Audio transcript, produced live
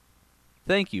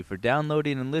Thank you for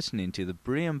downloading and listening to the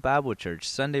Berean Bible Church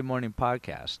Sunday Morning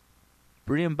Podcast.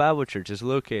 Berean Bible Church is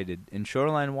located in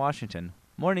Shoreline, Washington,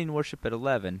 morning worship at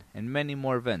 11, and many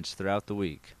more events throughout the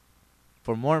week.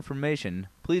 For more information,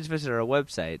 please visit our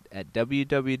website at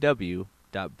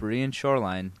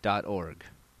www.bereanshoreline.org.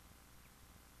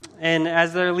 And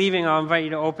as they're leaving, I'll invite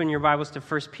you to open your Bibles to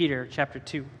 1 Peter chapter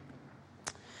 2.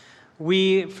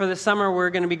 For the summer, we're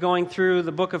going to be going through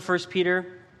the book of 1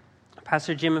 Peter.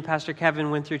 Pastor Jim and Pastor Kevin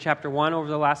went through chapter 1 over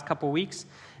the last couple weeks,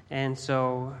 and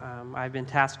so I've been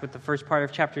tasked with the first part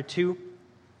of chapter 2.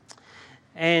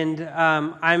 And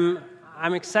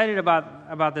I'm excited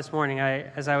about this morning.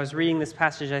 As I was reading this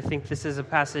passage, I think this is a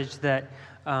passage that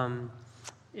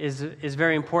is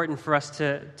very important for us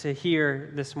to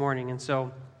hear this morning. And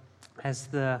so, as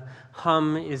the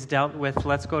hum is dealt with,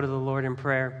 let's go to the Lord in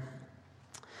prayer.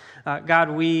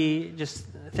 God, we just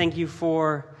thank you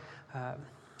for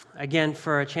again,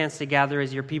 for a chance to gather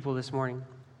as your people this morning.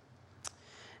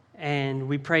 And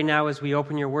we pray now as we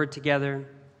open your word together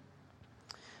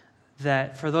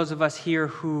that for those of us here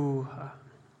who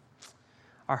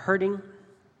are hurting,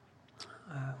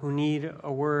 who need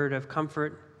a word of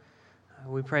comfort,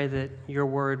 we pray that your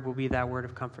word will be that word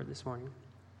of comfort this morning.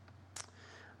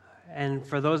 And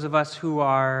for those of us who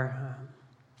are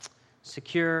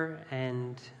secure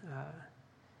and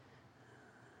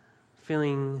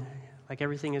feeling like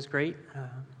everything is great,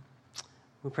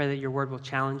 we pray that your word will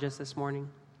challenge us this morning.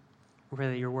 We pray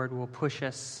that your word will push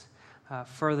us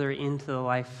further into the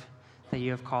life that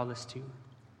you have called us to.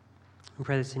 We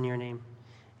pray this in your name.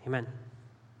 Amen.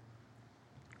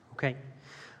 Okay.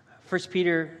 1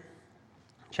 Peter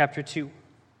chapter 2.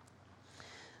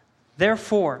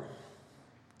 Therefore,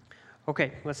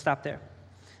 okay, let's stop there.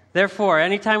 Therefore,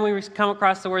 anytime we come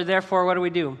across the word therefore, what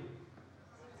do?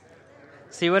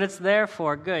 See what it's there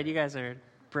for? Good. You guys are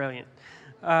brilliant.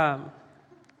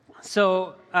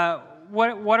 So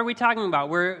what are we talking about?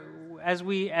 As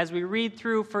we read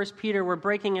through 1 Peter, we're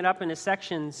breaking it up into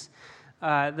sections.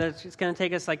 It's going to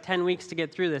take us like 10 weeks to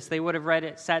get through this. They would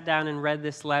have sat down and read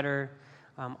this letter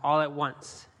all at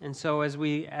once. And so as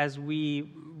we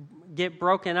get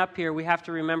broken up here, we have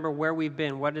to remember where we've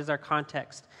been. What is our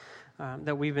context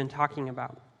that we've been talking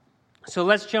about? So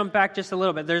let's jump back just a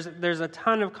little bit. There's a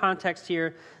ton of context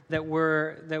here that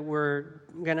we're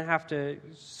going to have to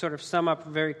sort of sum up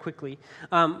very quickly.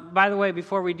 By the way,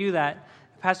 before we do that,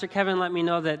 Pastor Kevin let me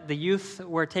know that the youth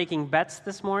were taking bets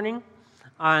this morning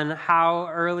on how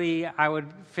early I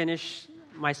would finish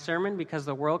my sermon because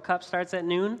the World Cup starts at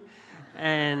noon.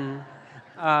 And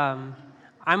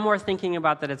I'm more thinking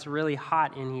about that it's really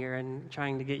hot in here and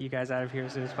trying to get you guys out of here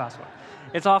as soon as possible.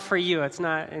 It's all for you. It's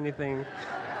not anything...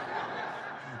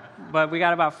 But we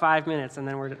got about 5 minutes, and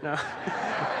then we're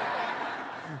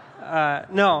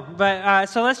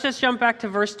so let's just jump back to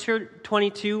verse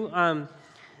 22.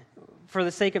 For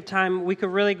the sake of time, we could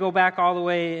really go back all the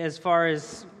way as far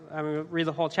as read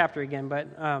the whole chapter again. But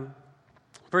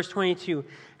verse 22,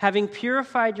 having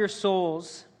purified your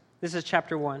souls, this is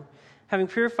chapter 1. Having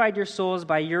purified your souls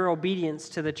by your obedience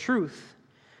to the truth,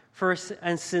 for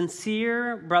a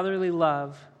sincere brotherly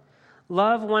love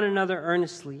one another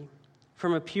earnestly,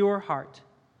 from a pure heart,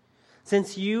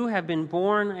 since you have been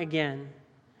born again,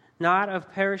 not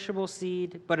of perishable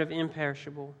seed, but of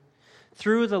imperishable,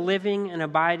 through the living and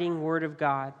abiding word of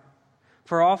God.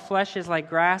 For all flesh is like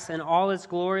grass, and all its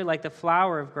glory like the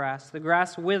flower of grass. The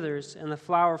grass withers, and the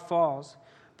flower falls,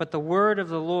 but the word of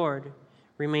the Lord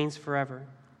remains forever.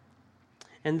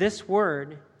 And this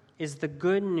word is the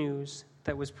good news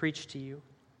that was preached to you.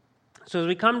 So as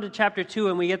we come to chapter 2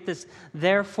 and we get this,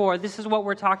 therefore, this is what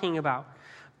we're talking about.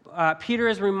 Peter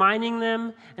is reminding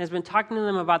them and has been talking to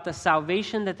them about the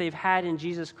salvation that they've had in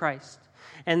Jesus Christ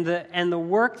and the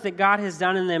work that God has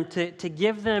done in them to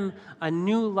give them a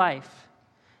new life.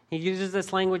 He uses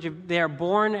this language of they are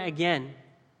born again.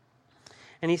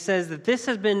 And he says that this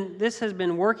has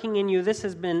been working in you, this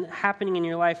has been happening in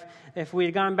your life. If we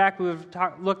had gone back, we would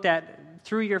have looked at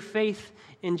through your faith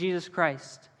in Jesus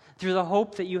Christ. Through the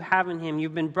hope that you have in him,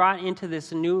 you've been brought into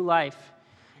this new life,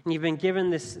 and you've been given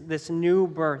this new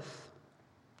birth.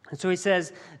 And so he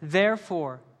says,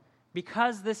 therefore,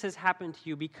 because this has happened to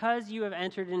you, because you have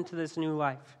entered into this new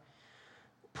life,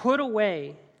 put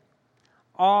away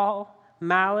all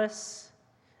malice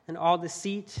and all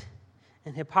deceit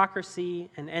and hypocrisy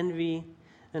and envy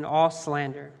and all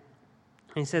slander.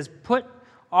 And he says, put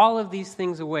all of these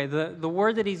things away. The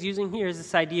word that he's using here is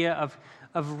this idea of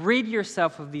rid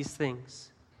yourself of these things.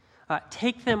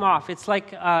 Take them off. It's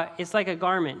like a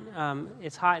garment.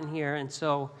 It's hot in here, and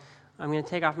so I'm going to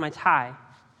take off my tie.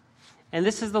 And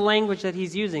this is the language that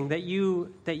he's using, that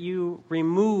you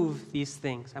remove these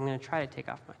things. I'm going to try to take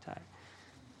off my tie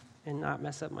and not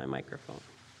mess up my microphone.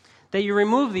 That you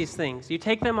remove these things. You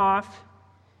take them off,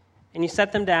 and you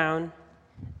set them down,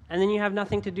 and then you have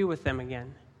nothing to do with them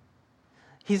again.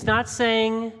 He's not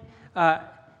saying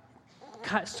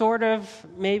sort of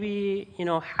maybe,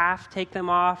 half take them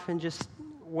off and just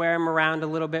wear them around a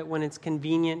little bit when it's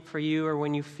convenient for you or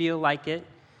when you feel like it.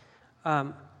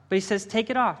 But he says, take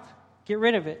it off. Get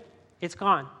rid of it. It's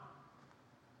gone.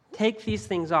 Take these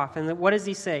things off. And what does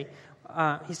he say?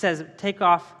 He says, take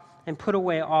off and put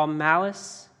away all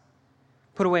malice,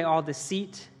 put away all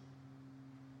deceit,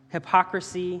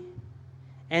 hypocrisy,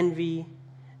 envy,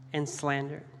 and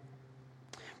slander.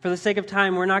 For the sake of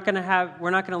time, we're not going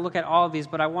to look at all of these,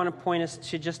 but I want to point us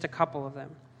to just a couple of them.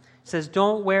 It says,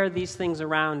 don't wear these things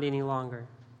around any longer.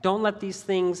 Don't let these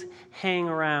things hang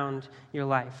around your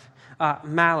life.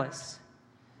 Malice.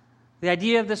 The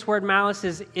idea of this word malice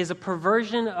is a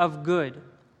perversion of good.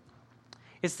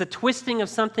 It's the twisting of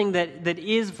something that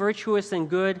is virtuous and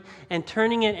good and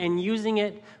turning it and using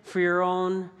it for your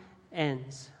own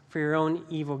ends, for your own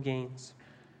evil gains.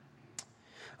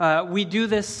 We do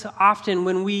this often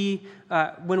when we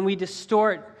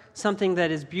distort something that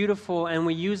is beautiful and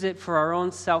we use it for our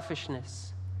own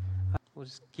selfishness. We'll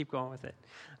just keep going with it.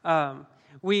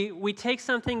 We take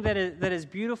something that is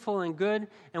beautiful and good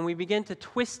and we begin to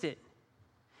twist it.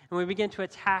 And we begin to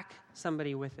attack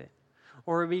somebody with it.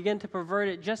 Or we begin to pervert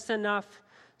it just enough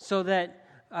so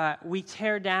that we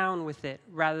tear down with it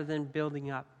rather than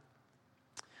building up.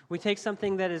 We take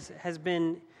something that has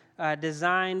been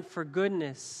designed for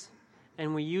goodness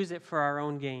and we use it for our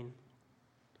own gain,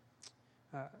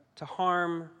 to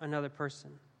harm another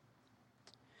person.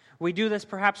 We do this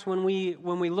perhaps when we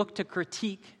look to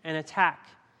critique and attack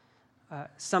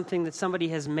something that somebody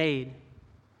has made.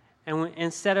 And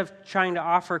instead of trying to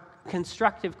offer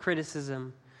constructive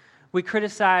criticism, we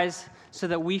criticize so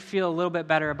that we feel a little bit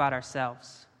better about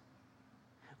ourselves.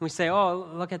 We say, oh,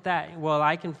 look at that. Well,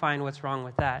 I can find what's wrong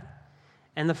with that.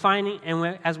 And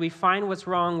as we find what's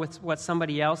wrong with what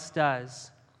somebody else does,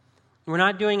 we're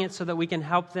not doing it so that we can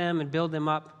help them and build them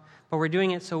up, but we're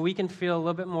doing it so we can feel a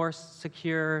little bit more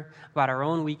secure about our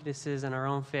own weaknesses and our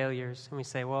own failures. And we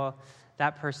say, well,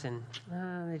 that person,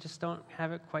 they just don't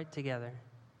have it quite together.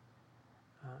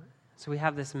 So we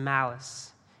have this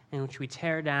malice in which we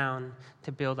tear down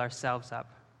to build ourselves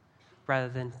up rather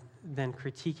than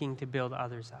critiquing to build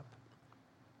others up.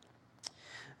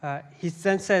 He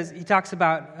talks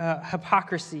about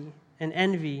hypocrisy and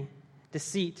envy,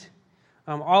 deceit,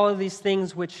 all of these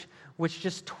things which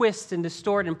just twist and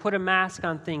distort and put a mask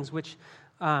on things, which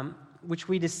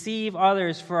we deceive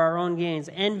others for our own gains,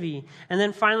 envy. And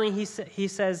then finally he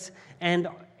says, and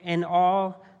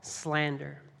all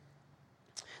slander.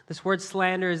 This word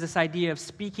slander is this idea of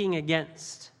speaking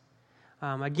against.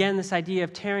 Again, this idea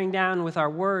of tearing down with our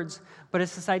words, but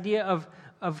it's this idea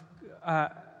of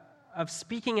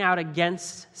speaking out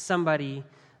against somebody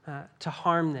to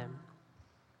harm them.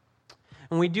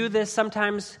 And we do this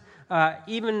sometimes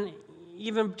even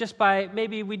just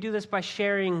maybe we do this by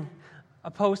sharing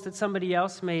a post that somebody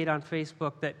else made on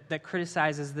Facebook that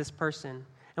criticizes this person.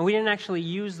 And we didn't actually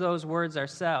use those words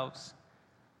ourselves,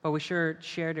 but we sure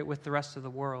shared it with the rest of the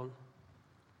world.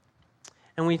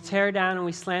 And we tear down and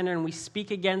we slander and we speak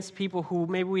against people who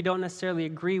maybe we don't necessarily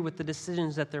agree with the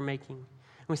decisions that they're making.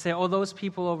 And we say, oh, those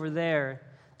people over there,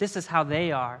 this is how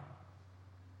they are.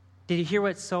 Did you hear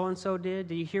what so-and-so did?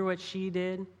 Did you hear what she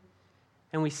did?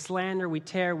 And we slander, we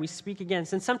tear, we speak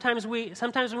against. And sometimes we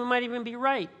might even be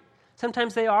right.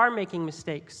 Sometimes they are making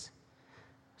mistakes.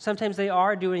 Sometimes they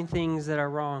are doing things that are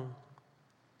wrong.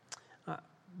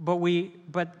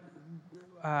 But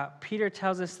Peter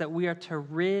tells us that we are to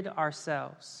rid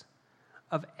ourselves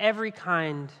of every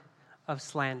kind of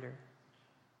slander.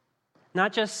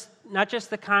 Not just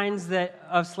the kinds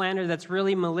of slander that's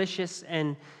really malicious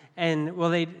and well,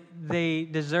 they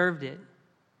deserved it,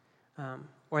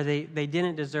 or they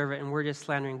didn't deserve it and we're just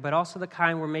slandering, but also the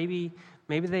kind where maybe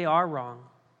they are wrong.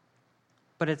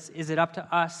 But is it up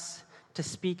to us to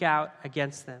speak out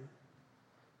against them?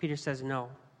 Peter says no.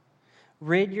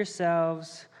 Rid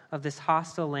yourselves of this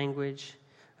hostile language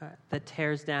that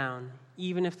tears down,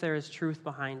 even if there is truth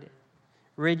behind it.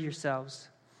 Rid yourselves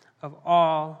of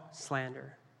all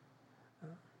slander.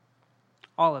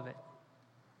 All of it.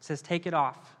 It says take it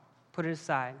off. Put it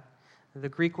aside. The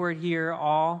Greek word here,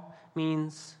 all,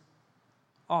 means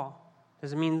all.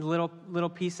 Doesn't mean little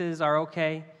pieces are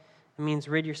okay. It means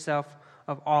rid yourself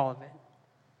of all of it.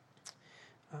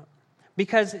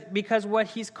 Because what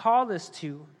he's called us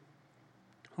to,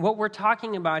 what we're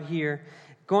talking about here,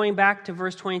 going back to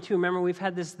verse 22, remember we've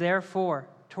had this therefore,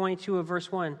 22 of verse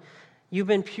 1. You've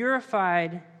been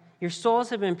purified, your souls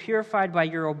have been purified by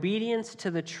your obedience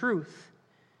to the truth.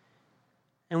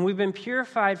 And we've been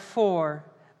purified for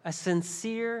a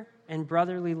sincere and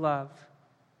brotherly love.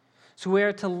 So we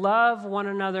are to love one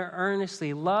another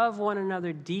earnestly, love one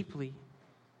another deeply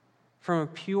from a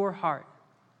pure heart.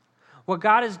 What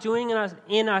God is doing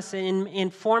in us in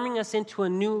forming us into a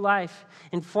new life,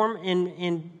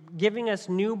 in giving us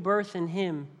new birth in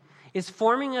Him, is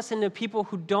forming us into people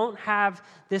who don't have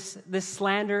this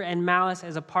slander and malice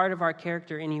as a part of our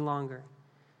character any longer.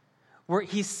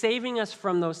 He's saving us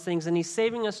from those things, and He's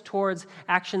saving us towards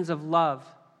actions of love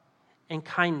and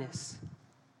kindness.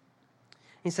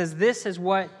 He says, this is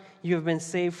what you have been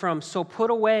saved from. So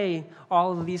put away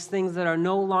all of these things that are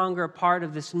no longer a part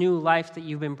of this new life that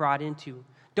you've been brought into.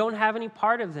 Don't have any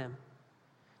part of them,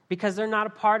 because they're not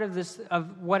a part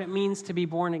of what it means to be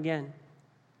born again.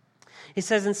 He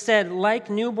says instead, like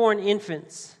newborn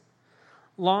infants,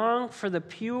 long for the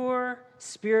pure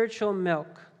spiritual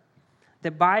milk,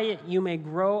 that by it you may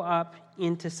grow up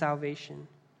into salvation,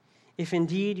 if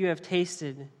indeed you have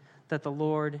tasted that the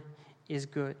Lord is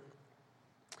good.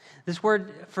 This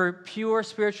word for pure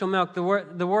spiritual milk, the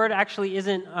word actually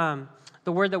isn't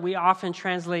the word that we often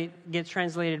get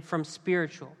translated from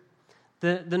spiritual.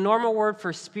 The normal word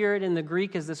for spirit in the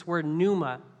Greek is this word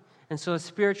pneuma, and so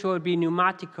spiritual would be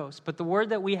pneumatikos. But the word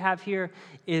that we have here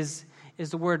is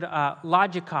the word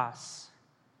logikos,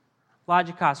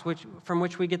 from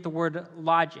which we get the word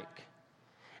logic.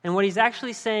 And what he's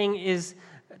actually saying is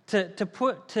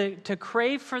to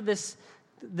crave for this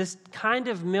kind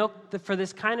of milk, for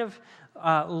this kind of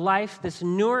life, this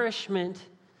nourishment,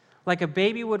 like a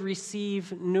baby would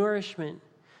receive nourishment,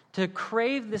 to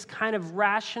crave this kind of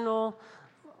rational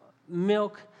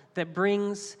milk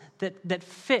that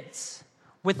fits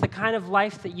with the kind of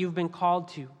life that you've been called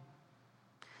to,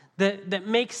 that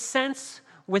makes sense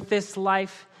with this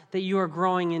life that you are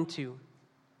growing into.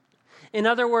 In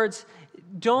other words,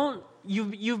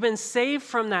 You've been saved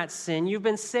from that sin. You've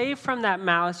been saved from that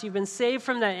malice. You've been saved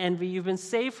from that envy. You've been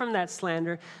saved from that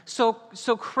slander. So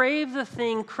crave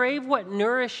what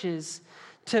nourishes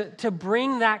to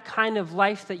bring that kind of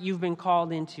life that you've been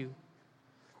called into.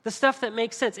 The stuff that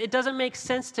makes sense. It doesn't make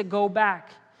sense to go back.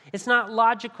 It's not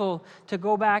logical to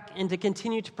go back and to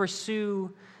continue to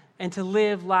pursue and to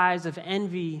live lives of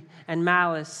envy and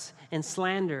malice and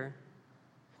slander,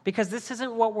 because this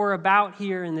isn't what we're about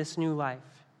here in this new life.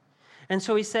 And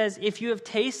so he says, if you have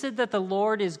tasted that the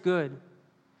Lord is good,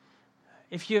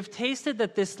 if you have tasted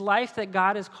that this life that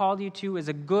God has called you to is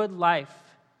a good life,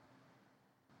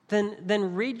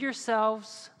 then rid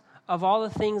yourselves of all the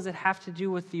things that have to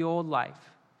do with the old life.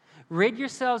 Rid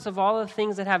yourselves of all the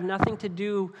things that have nothing to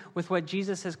do with what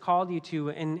Jesus has called you to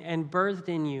and birthed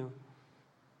in you.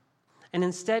 And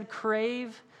instead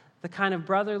crave the kind of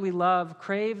brotherly love,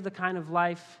 crave the kind of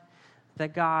life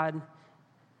that God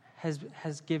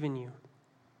has given you.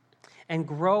 And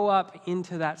grow up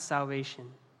into that salvation.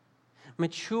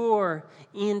 Mature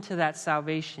into that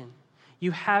salvation.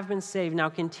 You have been saved. Now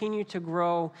continue to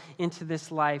grow into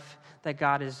this life that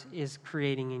God is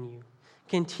creating in you.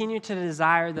 Continue to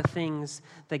desire the things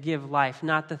that give life,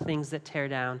 not the things that tear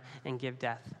down and give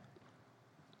death.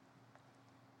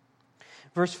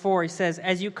 Verse 4, he says,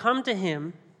 as you come to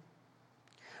him,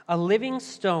 a living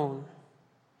stone,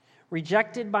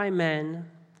 rejected by men,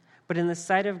 but in the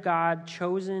sight of God,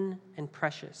 chosen and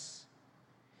precious.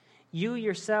 You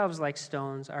yourselves, like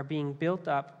stones, are being built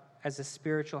up as a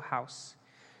spiritual house,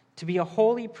 to be a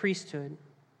holy priesthood,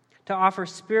 to offer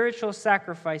spiritual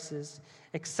sacrifices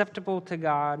acceptable to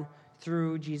God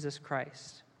through Jesus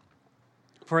Christ.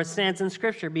 For it stands in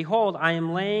Scripture, behold, I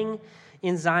am laying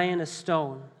in Zion a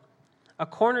stone, a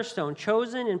cornerstone,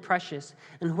 chosen and precious,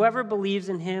 and whoever believes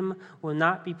in him will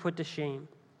not be put to shame.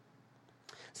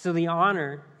 So the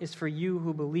honor is for you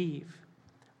who believe.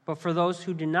 But for those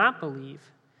who do not believe,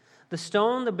 the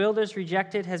stone the builders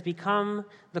rejected has become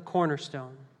the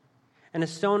cornerstone, and a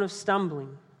stone of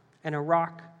stumbling, and a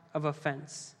rock of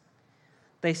offense.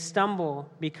 They stumble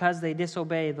because they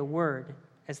disobey the word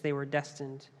as they were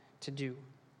destined to do.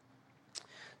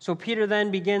 So Peter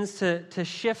then begins to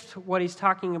shift what he's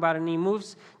talking about, and he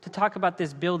moves to talk about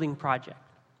this building project.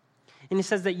 And he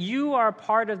says that you are a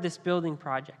part of this building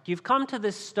project. You've come to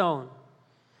this stone.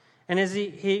 And as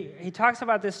he talks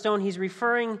about this stone, he's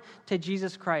referring to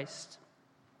Jesus Christ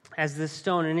as this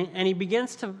stone. And he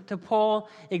begins to pull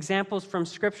examples from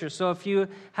Scripture. So if you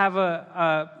have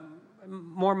a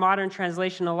more modern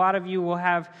translation, a lot of you will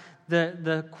have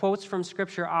the quotes from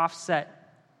Scripture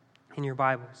offset in your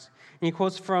Bibles. And he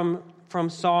quotes from from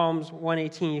Psalms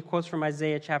 118. He quotes from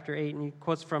Isaiah chapter 8, and he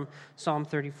quotes from Psalm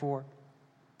 34.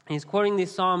 And he's quoting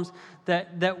these psalms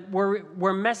that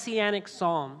were messianic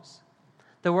psalms,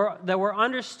 that were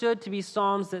understood to be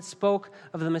psalms that spoke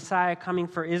of the Messiah coming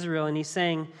for Israel. And he's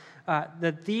saying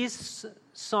that these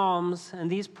psalms and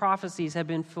these prophecies have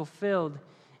been fulfilled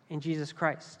in Jesus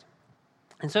Christ.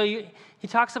 And so he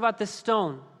talks about this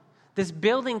stone, this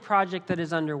building project that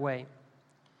is underway.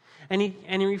 And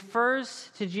he refers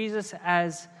to Jesus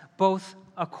as both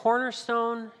a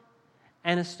cornerstone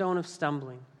and a stone of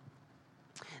stumbling.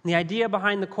 And the idea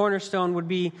behind the cornerstone would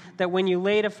be that when you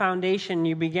laid a foundation,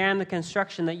 you began the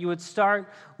construction, that you would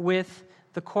start with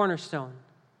the cornerstone,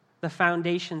 the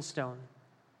foundation stone.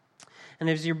 And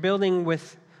as you're building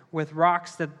with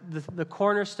rocks, that the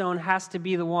cornerstone has to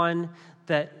be the one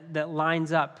that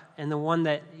lines up and the one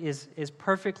that is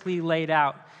perfectly laid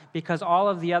out, because all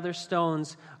of the other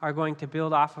stones are going to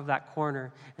build off of that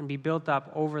corner and be built up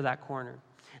over that corner.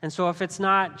 And so if it's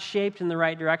not shaped in the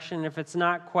right direction, if it's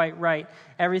not quite right,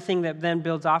 everything that then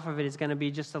builds off of it is going to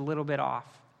be just a little bit off.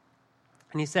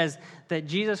 And he says that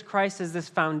Jesus Christ is this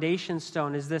foundation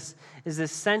stone, is this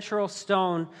central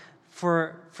stone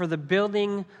for the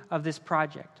building of this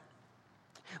project.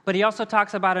 But he also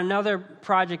talks about another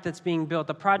project that's being built,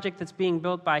 a project that's being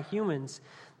built by humans,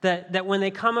 that when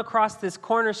they come across this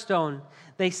cornerstone,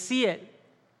 they see it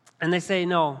and they say,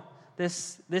 no,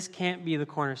 this can't be the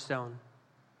cornerstone.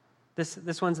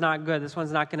 This one's not good. This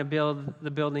one's not going to build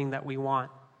the building that we want.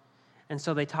 And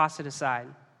so they toss it aside.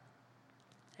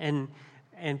 And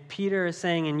Peter is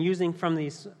saying, and using from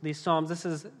these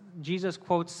psalms, Jesus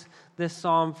quotes this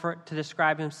psalm to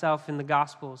describe himself in the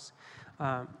Gospels.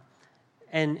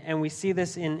 And we see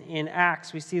this in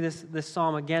Acts. We see this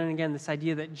psalm again and again, this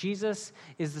idea that Jesus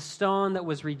is the stone that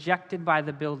was rejected by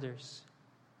the builders.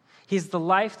 He's the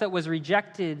life that was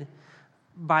rejected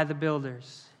by the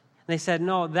builders. And they said,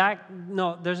 no,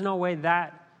 there's no way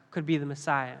that could be the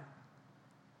Messiah.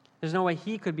 There's no way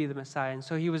he could be the Messiah. And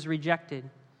so he was rejected,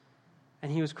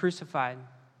 and he was crucified.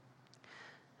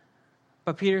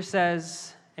 But Peter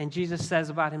says, and Jesus says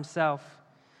about himself,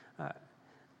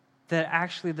 that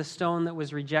actually the stone that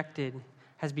was rejected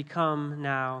has become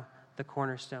now the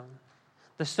cornerstone.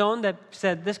 The stone that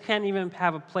said this can't even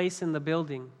have a place in the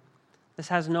building, this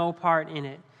has no part in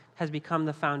it, has become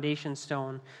the foundation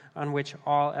stone on which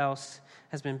all else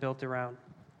has been built around.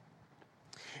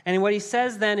 And what he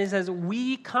says then is, as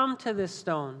we come to this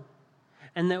stone,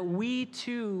 and that we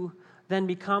too then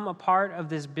become a part of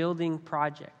this building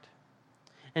project.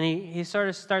 And he sort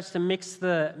of starts to mix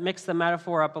the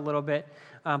metaphor up a little bit,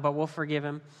 but we'll forgive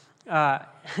him.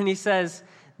 And he says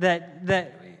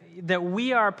that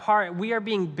we are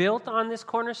being built on this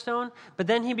cornerstone, but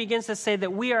then he begins to say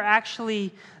that we are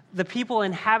actually the people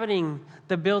inhabiting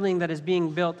the building that is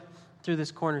being built through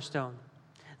this cornerstone,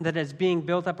 that is being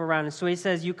built up around it. So he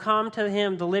says, you come to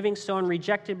him, the living stone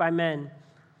rejected by men.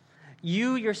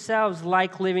 You yourselves,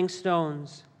 like living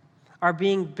stones, are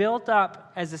being built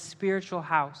up as a spiritual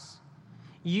house.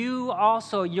 You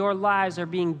also, your lives are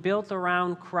being built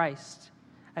around Christ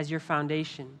as your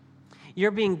foundation.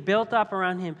 You're being built up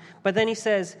around him. But then he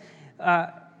says,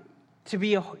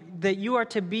 that you are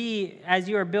to be, as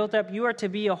you are built up, you are to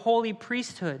be a holy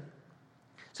priesthood.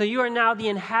 So you are now the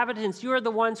inhabitants. You are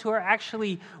the ones who are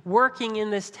actually working in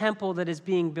this temple that is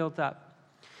being built up.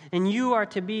 And you are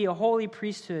to be a holy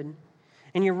priesthood.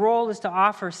 And your role is to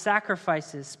offer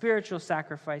sacrifices, spiritual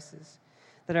sacrifices,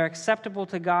 that are acceptable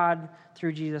to God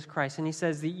through Jesus Christ. And he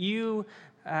says that you,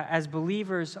 as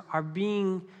believers, are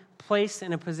being placed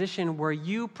in a position where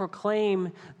you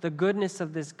proclaim the goodness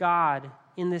of this God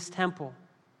in this temple.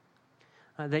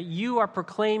 That you are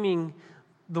proclaiming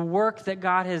the work that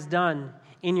God has done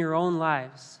in your own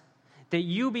lives. That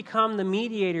you become the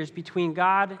mediators between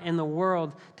God and the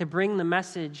world to bring the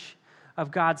message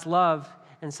of God's love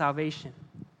and salvation.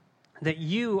 That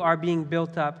you are being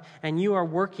built up and you are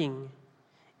working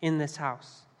in this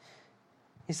house.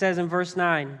 He says in verse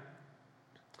 9,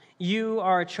 you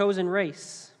are a chosen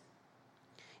race.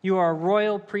 You are a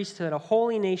royal priesthood, a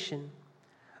holy nation,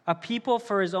 a people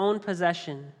for his own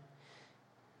possession.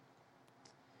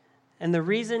 And the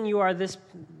reason you are this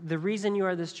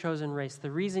chosen race, the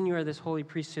reason you are this holy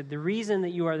priesthood, the reason that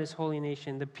you are this holy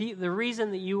nation, the reason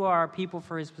that you are a people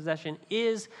for his possession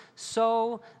is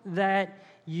so that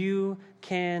you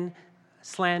can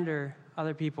slander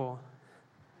other people.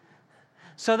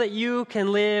 So that you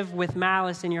can live with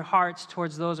malice in your hearts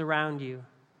towards those around you.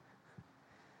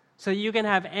 So that you can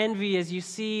have envy as you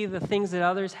see the things that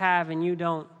others have and you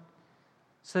don't.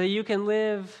 So that you can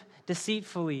live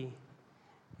deceitfully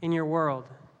in your world,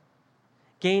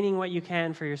 gaining what you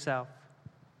can for yourself.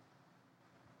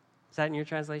 Is that in your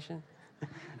translation?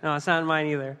 No, it's not in mine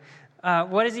either.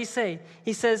 What does he say?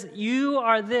 He says, you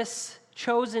are this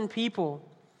chosen people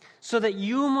so that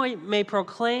you may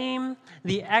proclaim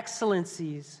the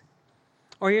excellencies,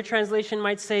 or your translation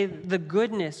might say the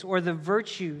goodness or the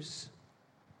virtues,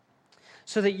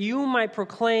 so that you might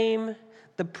proclaim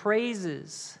the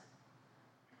praises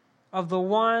of the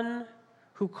one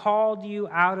who called you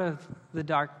out of the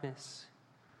darkness,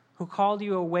 who called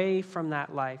you away from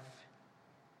that life.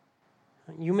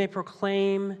 You may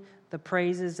proclaim the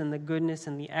praises and the goodness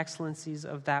and the excellencies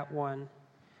of that one,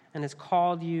 and has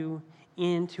called you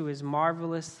into his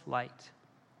marvelous light.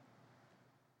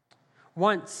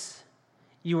 Once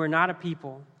you were not a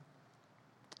people,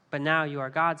 but now you are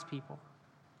God's people.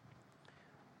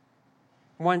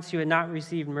 Once you had not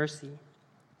received mercy,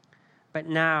 but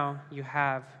now you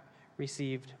have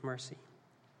received mercy.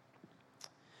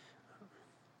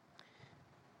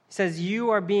 He says,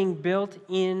 you are being built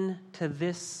into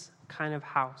this kind of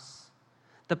house.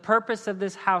 The purpose of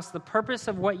this house, the purpose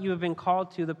of what you have been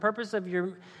called to, the purpose of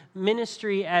your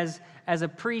ministry as a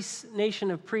priest,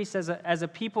 nation of priests, as a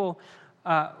people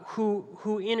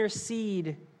who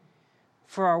intercede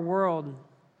for our world,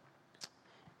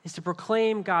 is to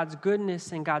proclaim God's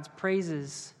goodness and God's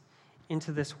praises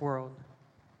into this world,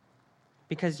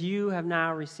 because you have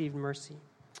now received mercy.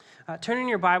 Turn in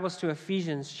your Bibles to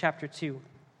Ephesians chapter 2.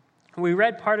 We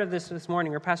read part of this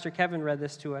morning, or Pastor Kevin read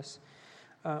this to us.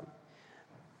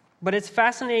 But it's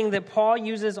fascinating that Paul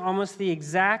uses almost the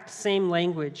exact same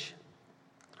language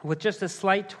with just a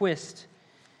slight twist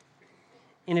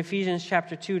in Ephesians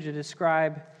chapter 2 to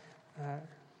describe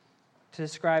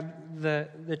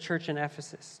the church in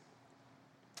Ephesus.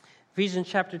 Ephesians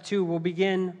chapter 2, we'll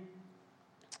begin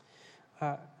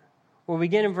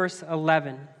in verse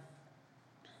 11. It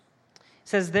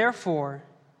says, therefore,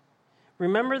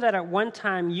 remember that at one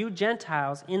time you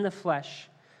Gentiles in the flesh,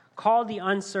 called the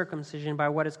uncircumcision by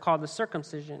what is called the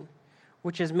circumcision,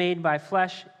 which is made by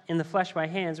flesh, in the flesh by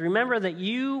hands. Remember that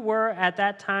you were at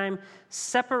that time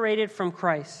separated from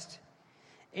Christ,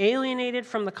 alienated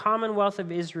from the commonwealth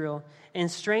of Israel,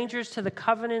 and strangers to the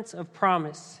covenants of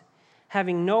promise,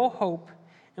 having no hope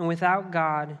and without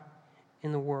God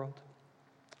in the world.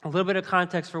 A little bit of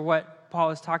context for what Paul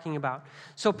is talking about.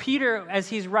 So Peter, as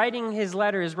he's writing his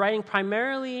letter, is writing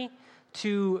primarily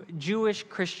to Jewish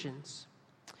Christians.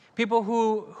 People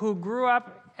who grew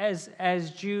up as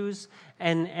Jews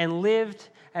and lived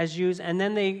as Jews, and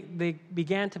then they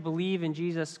began to believe in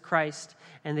Jesus Christ,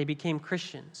 and they became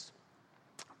Christians.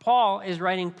 Paul is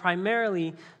writing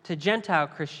primarily to Gentile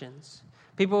Christians,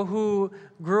 people who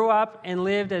grew up and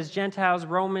lived as Gentiles,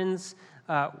 Romans,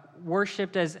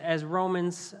 worshipped as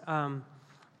Romans,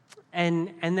 and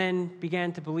then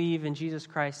began to believe in Jesus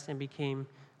Christ and became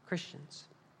Christians.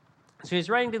 So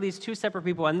he's writing to these two separate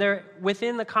people, and they're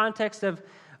within the context of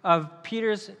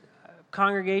Peter's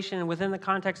congregation and within the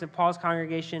context of Paul's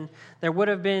congregation, there would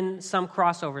have been some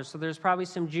crossovers. So there's probably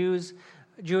some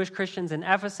Jewish Christians in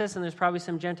Ephesus, and there's probably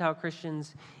some Gentile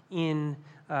Christians in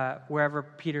wherever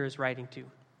Peter is writing to.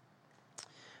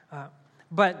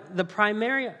 But the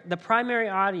primary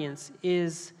audience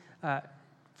is,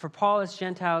 for Paul, it's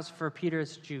Gentiles, for Peter,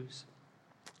 it's Jews.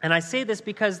 And I say this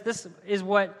because this is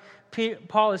what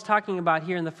Paul is talking about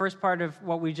here in the first part of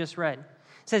what we just read.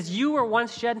 It says, you were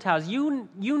once Gentiles. You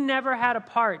never had a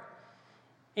part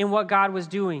in what God was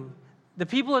doing. The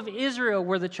people of Israel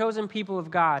were the chosen people of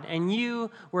God, and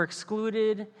you were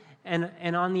excluded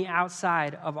and on the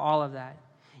outside of all of that.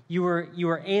 You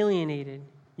were alienated.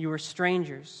 You were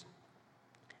strangers.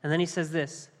 And then he says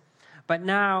this, but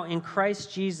now in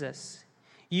Christ Jesus,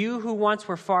 you who once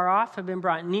were far off have been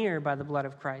brought near by the blood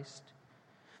of Christ.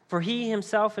 For he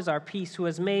himself is our peace, who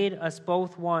has made us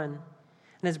both one,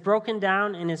 and has broken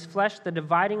down in his flesh the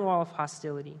dividing wall of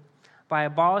hostility, by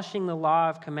abolishing the law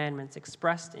of commandments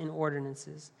expressed in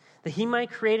ordinances, that he might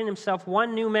create in himself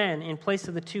one new man in place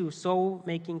of the two, so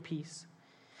making peace,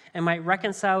 and might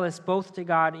reconcile us both to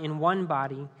God in one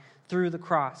body through the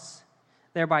cross,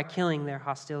 thereby killing their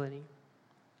hostility.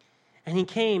 And he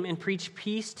came and preached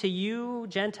peace to you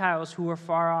Gentiles who were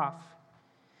far off,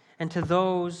 and to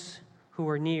those who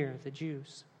were near, the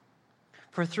Jews.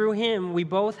 For through him we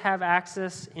both have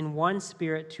access in one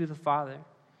Spirit to the Father.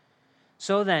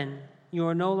 So then, you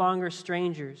are no longer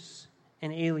strangers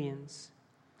and aliens,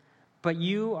 but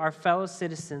you are fellow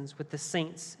citizens with the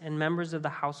saints and members of the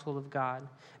household of God,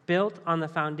 built on the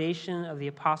foundation of the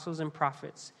apostles and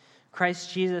prophets,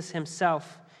 Christ Jesus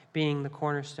himself being the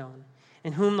cornerstone,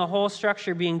 in whom the whole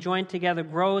structure being joined together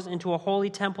grows into a holy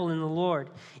temple in the Lord.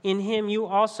 In him you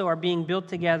also are being built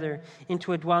together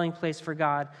into a dwelling place for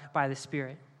God by the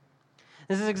Spirit.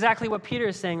 This is exactly what Peter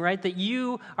is saying, right? That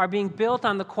you are being built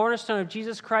on the cornerstone of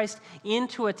Jesus Christ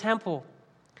into a temple.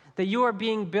 That you are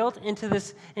being built into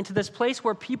this place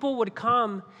where people would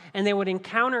come and they would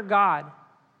encounter God.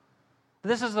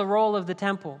 This is the role of the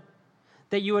temple.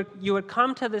 That you would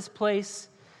come to this place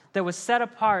that was set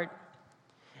apart,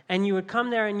 and you would come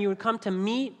there and you would come to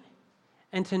meet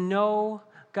and to know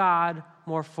God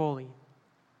more fully.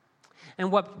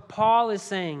 And what Paul is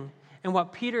saying and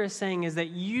what Peter is saying is that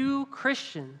you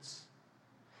Christians,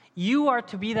 you are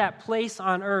to be that place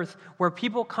on earth where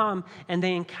people come and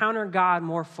they encounter God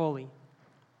more fully.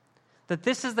 That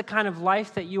this is the kind of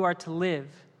life that you are to live.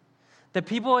 That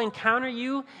people encounter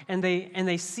you and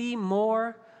they see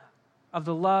more of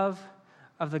the love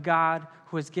of the God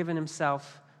who has given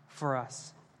himself for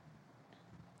us.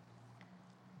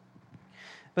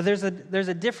 But there's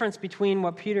a difference between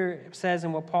what Peter says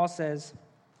and what Paul says.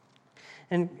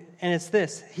 And it's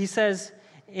this.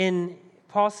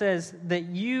 Paul says that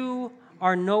you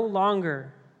are no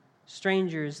longer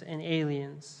strangers and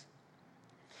aliens.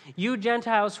 You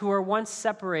Gentiles who were once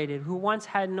separated, who once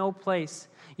had no place,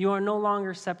 you are no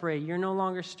longer separated. You're no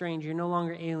longer strange. You're no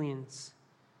longer aliens.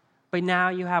 But now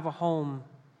you have a home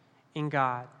in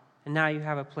God. And now you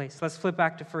have a place. Let's flip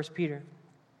back to 1 Peter.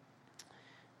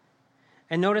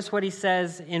 And notice what he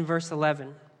says in verse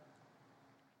 11.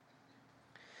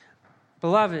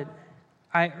 Beloved,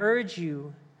 I urge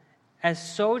you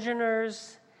as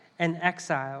sojourners and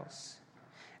exiles,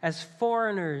 as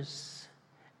foreigners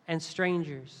and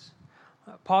strangers.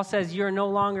 Paul says you're no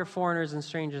longer foreigners and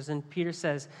strangers. And Peter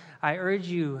says, I urge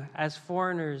you as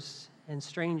foreigners and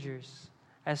strangers,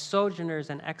 as sojourners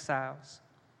and exiles,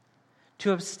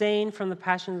 to abstain from the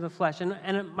passions of the flesh.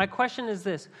 And my question is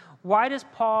this. Why does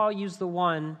Paul use the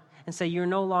one and say you're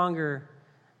no longer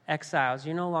exiles,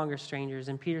 you're no longer strangers?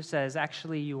 And Peter says,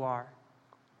 actually you are.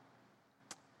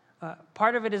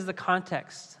 Part of it is the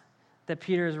context that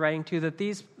Peter is writing to, that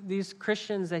these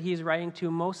Christians that he's writing to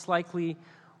most likely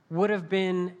would have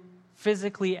been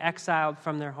physically exiled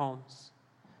from their homes.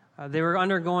 They were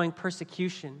undergoing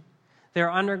persecution. They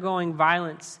were undergoing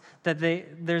violence.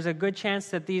 There's a good chance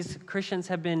that these Christians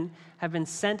have been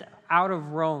sent out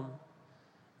of Rome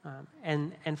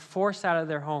and forced out of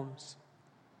their homes.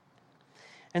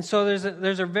 And so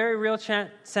there's a very real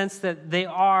sense that they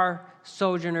are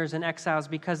sojourners and exiles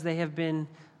because they have been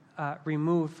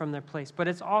removed from their place. But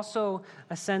it's also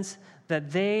a sense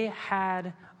that they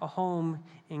had a home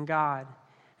in God.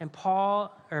 And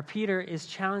Peter is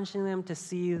challenging them to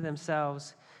see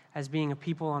themselves as being a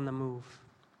people on the move.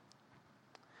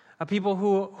 A people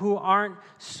who aren't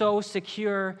so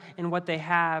secure in what they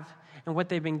have and what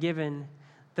they've been given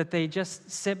that they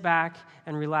just sit back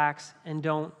and relax and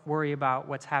don't worry about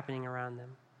what's happening around them.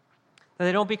 That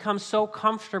they don't become so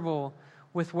comfortable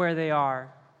with where they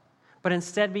are, but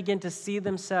instead begin to see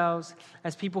themselves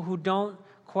as people who don't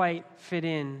quite fit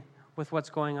in with what's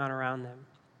going on around them.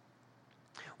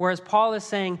 Whereas Paul is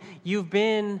saying, you've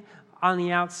been on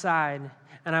the outside,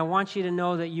 and I want you to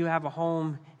know that you have a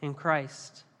home in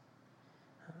Christ.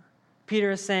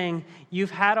 Peter is saying,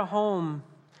 you've had a home,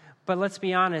 but let's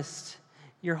be honest,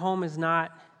 your home is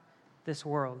not this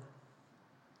world.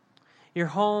 Your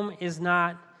home is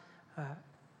not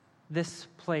this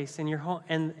place, and your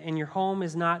home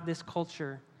is not this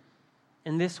culture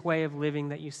and this way of living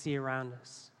that you see around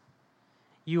us.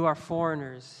 You are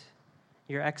foreigners.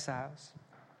 You're exiles.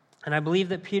 And I believe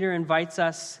that Peter invites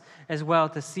us as well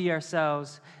to see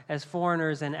ourselves as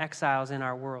foreigners and exiles in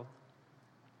our world,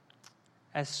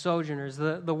 as sojourners.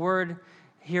 The word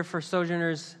here for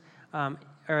sojourners,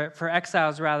 or for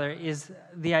exiles rather,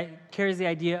 carries the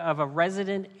idea of a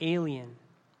resident alien.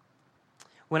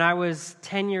 When I was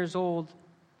 10 years old,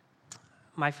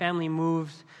 my family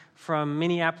moved from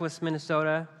Minneapolis,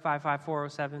 Minnesota,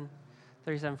 55407,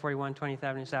 3741 20th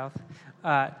Avenue South,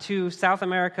 to South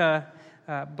America,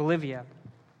 Bolivia.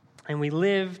 And we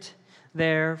lived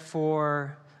there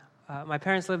my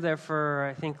parents lived there for,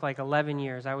 I think, like 11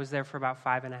 years. I was there for about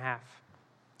 5.5.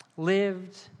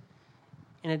 Lived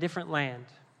in a different land.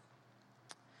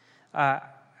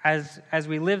 As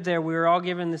we lived there, we were all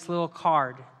given this little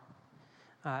card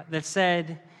that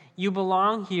said, you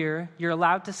belong here, you're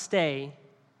allowed to stay,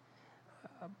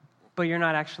 but you're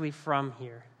not actually from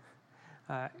here.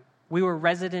 We were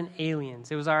resident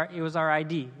aliens. It was our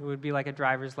ID. It would be like a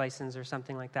driver's license or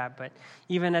something like that. But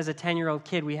even as a 10-year-old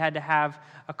kid, we had to have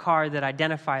a card that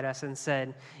identified us and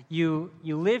said, you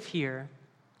live here,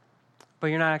 but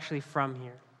you're not actually from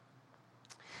here.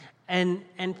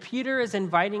 And Peter is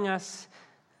inviting us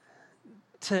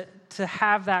to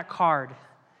have that card,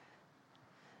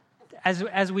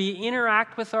 as we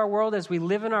interact with our world, as we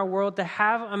live in our world, to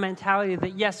have a mentality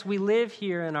that, yes, we live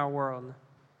here in our world,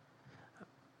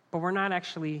 but we're not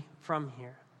actually from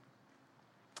here.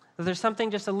 There's something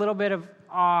just a little bit of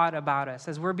odd about us.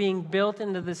 As we're being built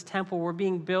into this temple, we're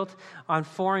being built on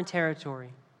foreign territory,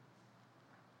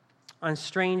 on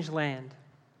strange land,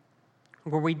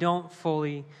 where we don't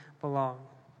fully belong.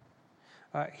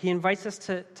 He invites us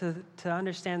to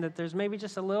understand that there's maybe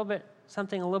just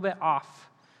something a little bit off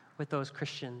with those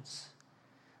Christians.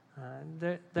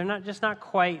 They're not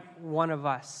quite one of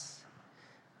us.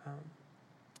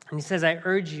 And he says, I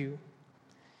urge you,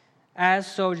 as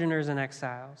sojourners and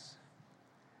exiles,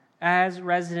 as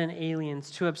resident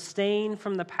aliens, to abstain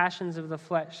from the passions of the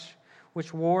flesh,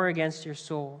 which war against your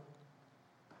soul.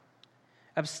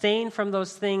 Abstain from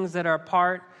those things that are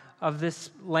part of this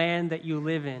land that you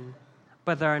live in,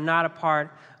 but that are not a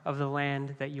part of the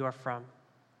land that you are from.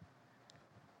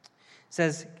 It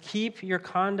says, keep your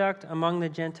conduct among the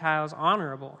Gentiles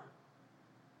honorable,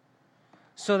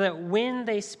 so that when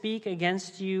they speak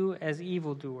against you as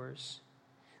evildoers,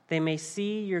 they may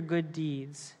see your good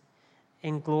deeds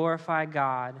and glorify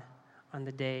God on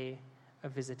the day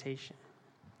of visitation.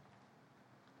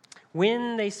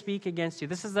 When they speak against you,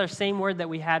 this is the same word that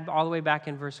we had all the way back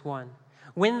in verse 1.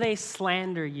 When they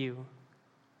slander you,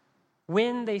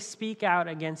 when they speak out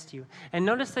against you. And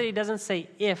notice that he doesn't say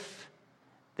if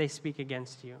they speak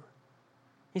against you.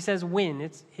 He says when.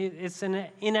 It's an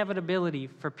inevitability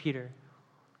for Peter.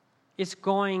 It's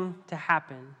going to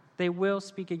happen. They will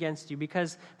speak against you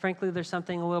because, frankly, there's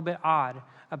something a little bit odd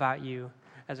about you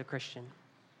as a Christian.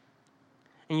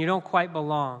 And you don't quite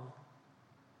belong.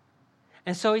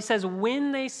 And so he says,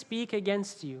 when they speak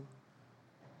against you,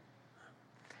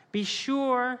 be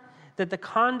sure that the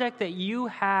conduct that you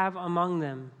have among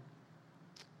them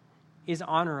is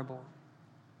honorable,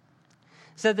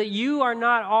 so that you are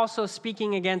not also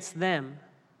speaking against them.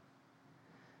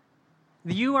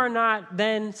 You are not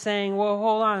then saying, well,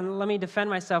 hold on, let me defend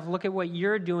myself. Look at what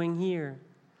you're doing here.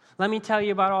 Let me tell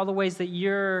you about all the ways that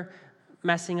you're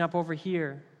messing up over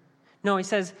here. No, he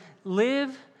says,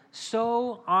 live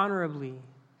so honorably.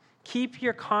 Keep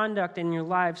your conduct and your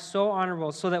lives so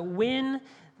honorable, so that when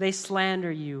they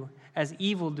slander you as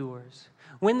evildoers,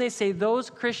 when they say those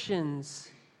Christians,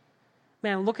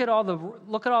 man, look at all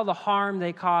the harm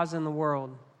they cause in the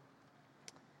world,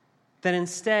 that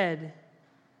instead,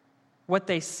 what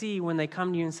they see when they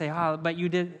come to you and say, but you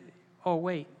did,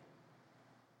 wait.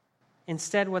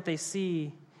 Instead, what they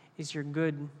see is your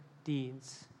good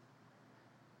deeds.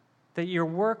 That your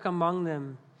work among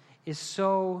them is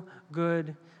so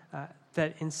good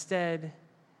that instead,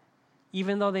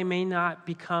 even though they may not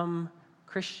become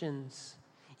Christians,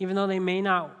 even though they may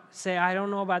not say, I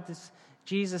don't know about this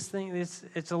Jesus thing,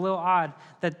 it's a little odd,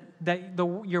 that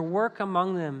your work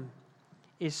among them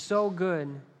is so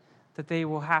good that they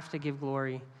will have to give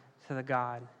glory to the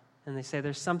God. And they say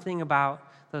there's something about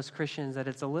those Christians that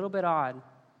it's a little bit odd,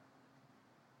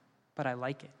 but I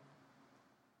like it.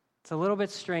 It's a little bit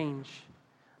strange,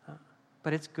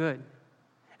 but it's good.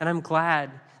 And I'm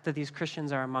glad that these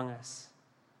Christians are among us.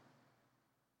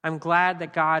 I'm glad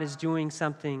that God is doing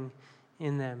something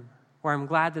in them, or I'm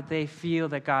glad that they feel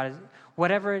that God is,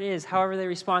 whatever it is, however they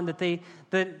respond, that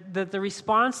the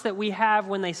response that we have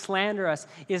when they slander us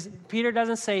is, Peter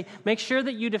doesn't say, make sure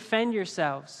that you defend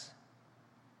yourselves.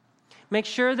 Make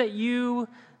sure that you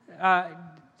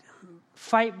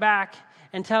fight back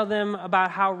and tell them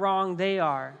about how wrong they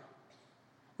are.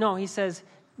 No, he says,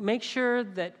 make sure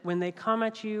that when they come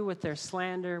at you with their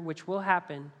slander, which will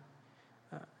happen,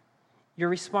 your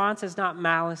response is not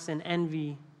malice and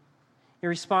envy. Your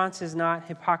response is not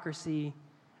hypocrisy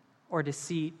or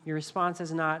deceit. Your response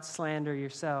is not slander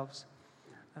yourselves.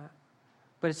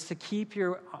 But it's to keep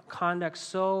your conduct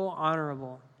so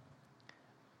honorable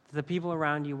that the people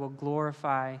around you will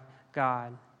glorify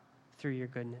God through your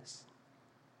goodness.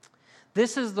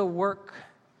 This is the work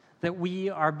that we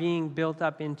are being built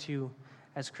up into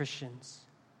as Christians.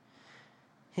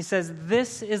 He says,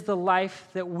 this is the life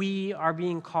that we are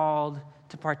being called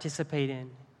to participate in.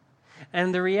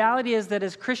 And the reality is that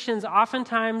as Christians,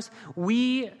 oftentimes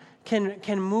we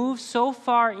can move so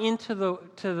far into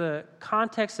the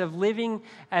context of living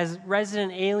as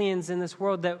resident aliens in this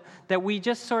world that we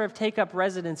just sort of take up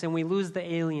residence and we lose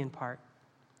the alien part.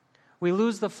 We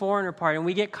lose the foreigner part, and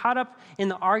we get caught up in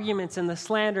the arguments and the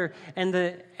slander and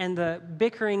the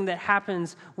bickering that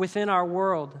happens within our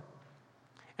world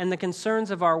and the concerns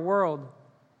of our world.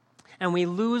 And we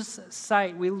lose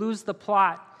sight, we lose the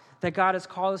plot that God has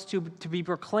called us to be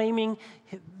proclaiming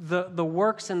the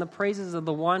works and the praises of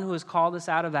the one who has called us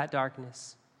out of that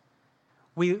darkness.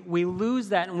 we lose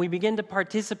that and we begin to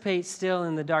participate still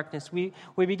in the darkness. We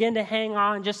begin to hang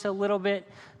on just a little bit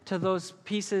to those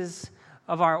pieces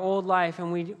of our old life,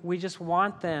 and we just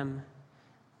want them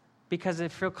because they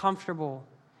feel comfortable.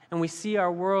 And we see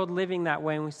our world living that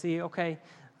way, and we see, okay,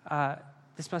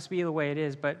 this must be the way it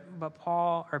is. But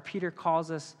Paul or Peter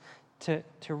calls us to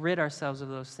rid ourselves of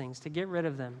those things, to get rid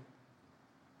of them.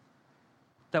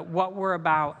 That what we're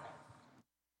about,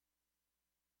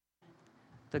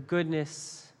 the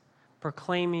goodness,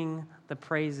 proclaiming the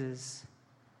praises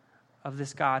of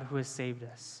this God who has saved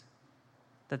us.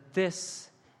 That this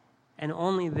and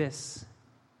only this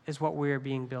is what we are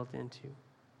being built into.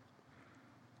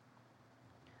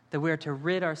 That we are to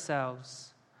rid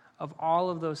ourselves of all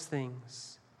of those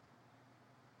things.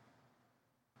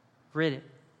 Rid it.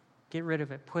 Get rid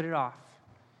of it. Put it off.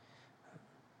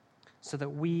 So that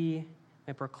we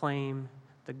may proclaim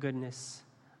the goodness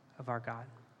of our God.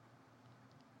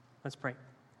 Let's pray.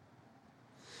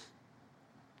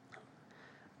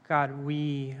 God,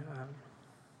 we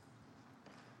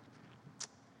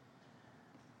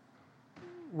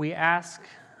ask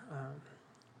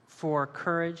for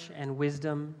courage and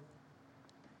wisdom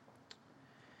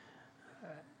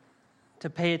to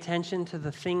pay attention to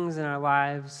the things in our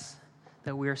lives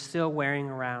that we are still wearing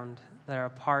around, that are a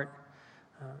part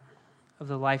of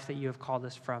the life that you have called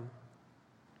us from.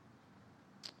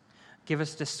 Give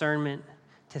us discernment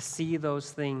to see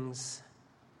those things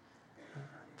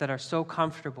that are so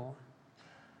comfortable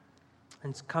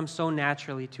and come so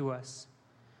naturally to us.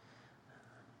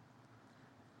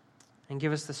 And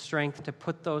give us the strength to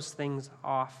put those things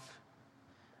off.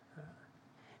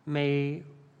 May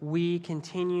we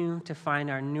continue to find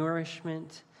our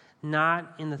nourishment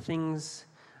not in the things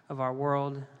of our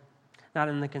world, not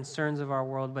in the concerns of our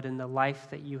world, but in the life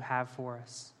that you have for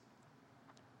us.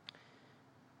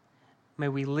 May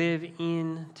we live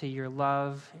into your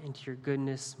love and to your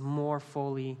goodness more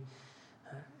fully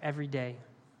every day.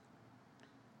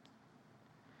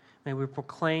 May we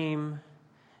proclaim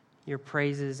your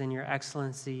praises and your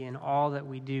excellency in all that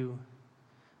we do,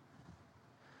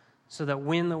 so that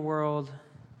when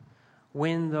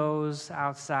those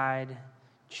outside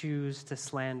choose to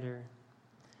slander,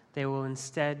 they will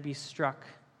instead be struck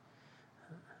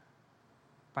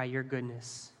by your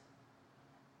goodness,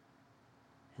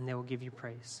 and they will give you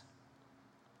praise.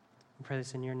 We pray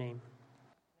this in your name.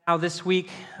 Now this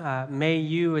week, may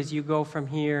you, as you go from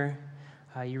here,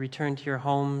 you return to your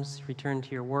homes, return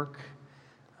to your work,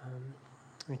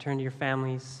 return to your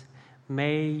families.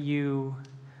 May you,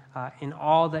 in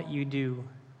all that you do,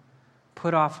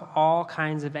 put off all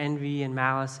kinds of envy and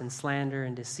malice and slander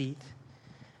and deceit.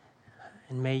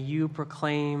 And may you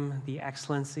proclaim the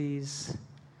excellencies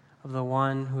of the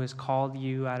one who has called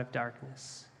you out of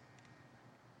darkness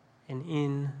and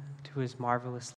into his marvelous